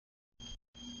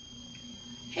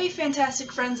Hey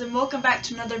fantastic friends, and welcome back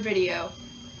to another video.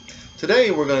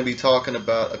 Today we're going to be talking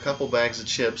about a couple bags of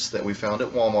chips that we found at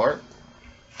Walmart.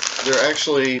 They're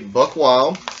actually Buck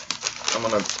Wild. I'm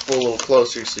going to pull a little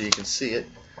closer so you can see it.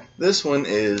 This one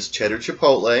is Cheddar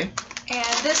Chipotle.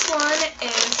 And this one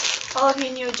is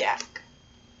Jalapeno Jack.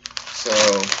 So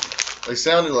they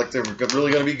sounded like they were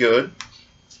really going to be good.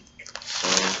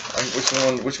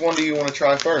 So which one do you want to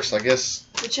try first? I guess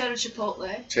The Cheddar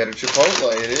Chipotle. Cheddar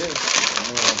Chipotle it is.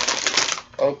 I'm going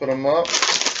to open them up.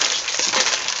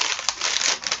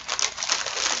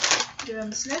 Give them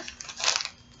a sniff.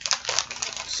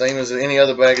 Same as any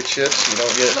other bag of chips. You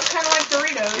don't get Look kind of like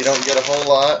Doritos. You don't get a whole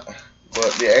lot,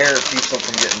 but the air keeps them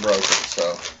from getting broken.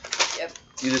 So Yep.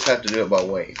 you just have to do it by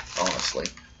weight, honestly.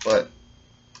 But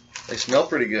they smell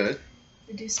pretty good.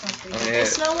 They do smell pretty I good. mean, They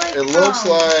smell like it looks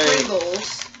like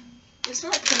Pringles. They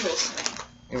smell like Pringles to me.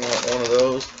 you want one of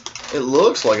those. It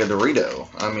looks like a Dorito.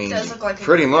 I mean, It does look like a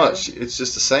pretty Dorito. much. It's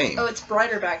just the same. Oh, it's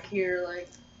brighter back here, like.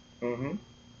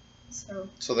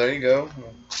 So there you go.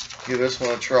 Give this one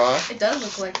a try. It does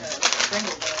look like a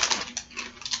Pringle though.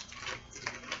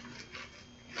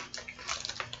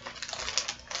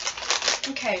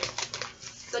 Okay.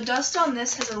 The dust on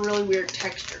this has a really weird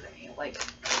texture to me, like.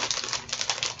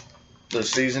 The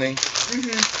seasoning.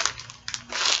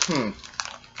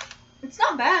 It's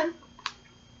not bad.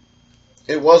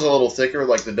 It was a little thicker,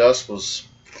 like the dust was,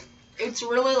 It's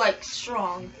really like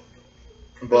strong.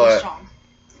 Really but strong.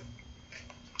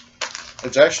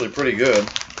 it's actually pretty good.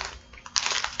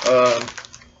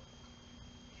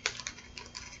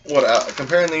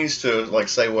 Comparing these to, like,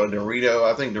 say, what a Dorito,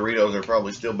 I think Doritos are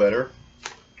probably still better,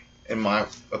 in my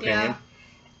opinion. Yeah.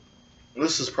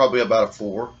 This is probably about a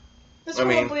 4. This I is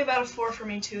mean, probably about a 4 for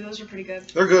me too. Those are pretty good.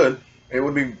 they're good. It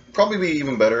would probably be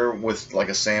even better with, like,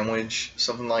 a sandwich,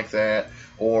 something like that.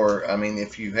 Or, I mean,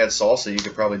 if you had salsa, you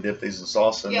could probably dip these in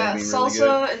salsa and Yeah, they'd be really good.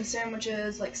 salsa and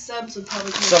sandwiches, like subs would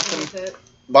probably be Something- good with it.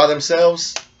 By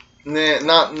themselves,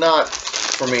 nah, not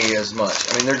for me as much.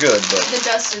 I mean, they're good, but The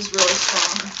dust is really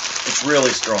strong. it's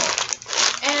really strong.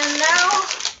 And now,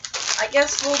 I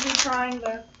guess we'll be trying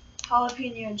the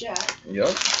Jalapeno Jack. Yep.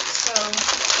 So,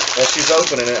 While she's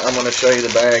opening it, I'm going to show you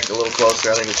the bag a little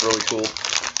closer. I think it's really cool.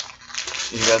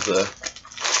 You got the...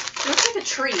 it looks like a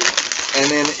tree. And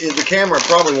then the camera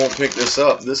probably won't pick this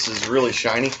up. This is really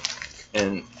shiny.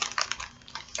 And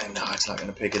no, it's not going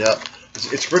to pick it up.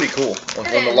 It's pretty cool.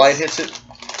 When the light hits it,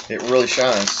 it really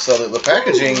shines. So that the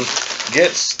packaging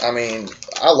gets... I mean,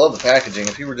 I love the packaging.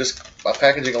 If you were just... By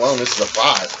packaging alone, this is a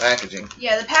 5 packaging.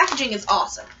 Yeah, the packaging is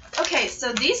awesome. Okay,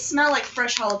 so these smell like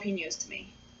fresh jalapenos to me.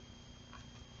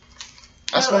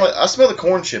 I smell the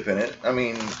corn chip in it. I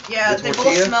mean, Yeah, the they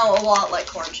tortilla. both smell a lot like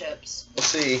corn chips. Let's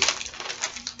see.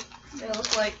 They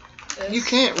look like this. You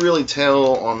can't really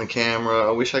tell on the camera.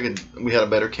 I wish we had a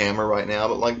better camera right now,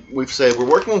 but like we've said, we're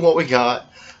working with what we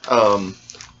got.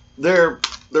 They're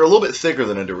a little bit thicker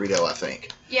than a Dorito, I think.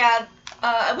 Yeah,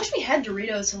 I wish we had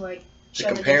Doritos to like show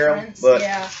the compare 'em, difference. but-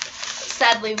 yeah,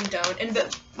 sadly we don't.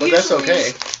 But that's usually-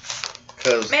 okay.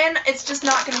 Cause Man, it's just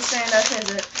not gonna stand up, is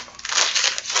it?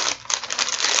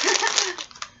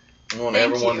 I want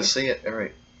Thank everyone you. to see it. All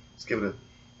right, let's give it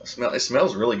a smell. It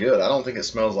smells really good. I don't think it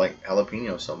smells like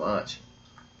jalapeno so much.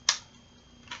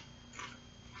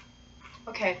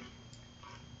 Okay.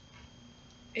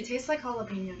 It tastes like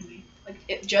jalapeno to me.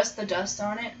 Like just the dust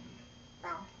on it.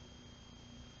 Wow.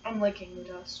 I'm licking the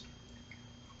dust.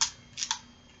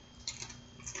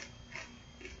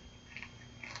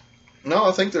 No,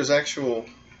 I think there's actual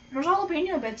There's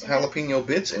jalapeno bits in it. jalapeno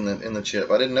bits in the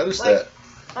chip. I didn't notice Like, that.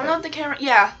 I don't know if the camera.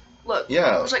 Yeah. Look.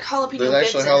 Yeah. There's like jalapeno There's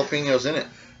bits actually in it. jalapenos in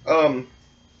it.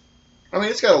 I mean,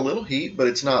 it's got a little heat, but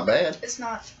it's not bad. It's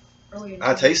not really.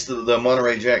 I taste the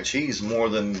Monterey Jack cheese more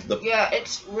than the. Yeah,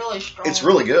 it's really strong. It's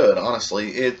really good, honestly.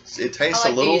 It tastes I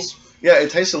like a little. these. Yeah, it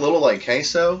tastes a little like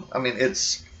queso. I mean,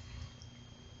 it's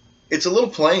a little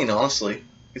plain, honestly.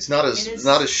 It's not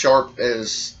as sharp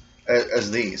as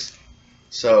these.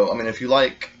 So, I mean, if you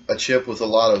like a chip with a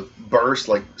lot of burst,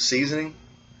 like seasoning,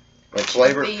 like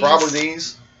flavor, These. probably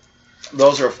these.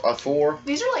 Those are a 4.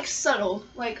 These are like subtle,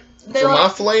 like they For like. my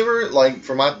flavor, like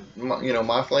for my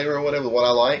my flavor or whatever, what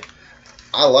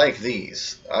I like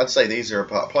these. I'd say these are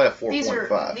probably a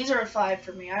 4.5. These are a 5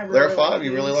 for me. I really They're a 5. like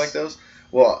You really these. like those?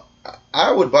 Well,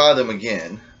 I would buy them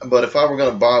again, but if I were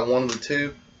going to buy one of the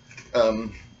two,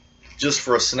 just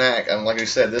for a snack, and like I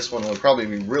said, this one would probably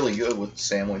be really good with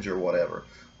sandwich or whatever.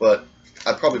 But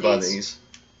I'd probably buy these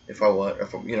if I were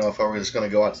just going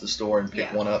to go out to the store and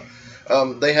pick one up.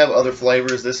 They have other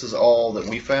flavors. This is all that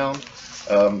we found.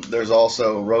 There's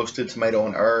also roasted tomato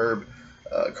and herb,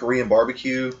 Korean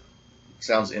barbecue.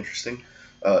 Sounds interesting.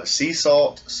 sea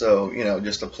salt, so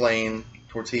just a plain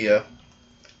tortilla.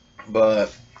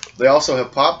 But they also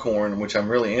have popcorn, which I'm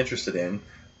really interested in.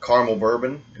 Caramel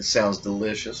bourbon, it sounds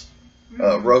delicious.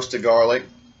 Roasted garlic,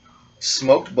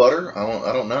 smoked butter.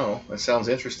 I don't know. It sounds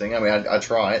interesting. I mean, I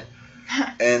try it.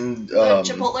 And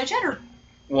Chipotle cheddar.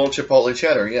 Well, chipotle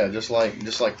cheddar, yeah, just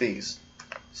like these.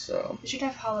 So They should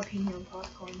have jalapeno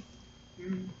popcorn.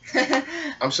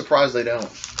 I'm surprised they don't.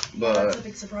 But that's a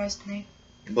big surprise to me.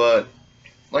 But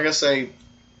like I say,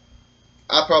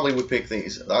 I probably would pick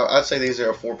these. I'd say these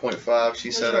are a 4.5.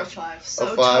 She said a 5.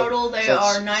 So 5. total they So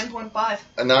are 9.5.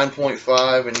 A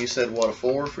 9.5, and you said what, a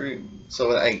 4 for you?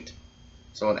 So an 8.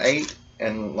 So an 8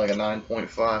 and like a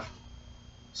 9.5.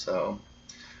 So,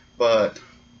 but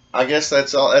I guess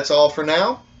that's all. That's all for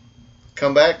now.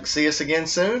 Come back, see us again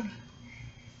soon.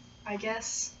 I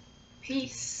guess.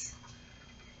 Peace.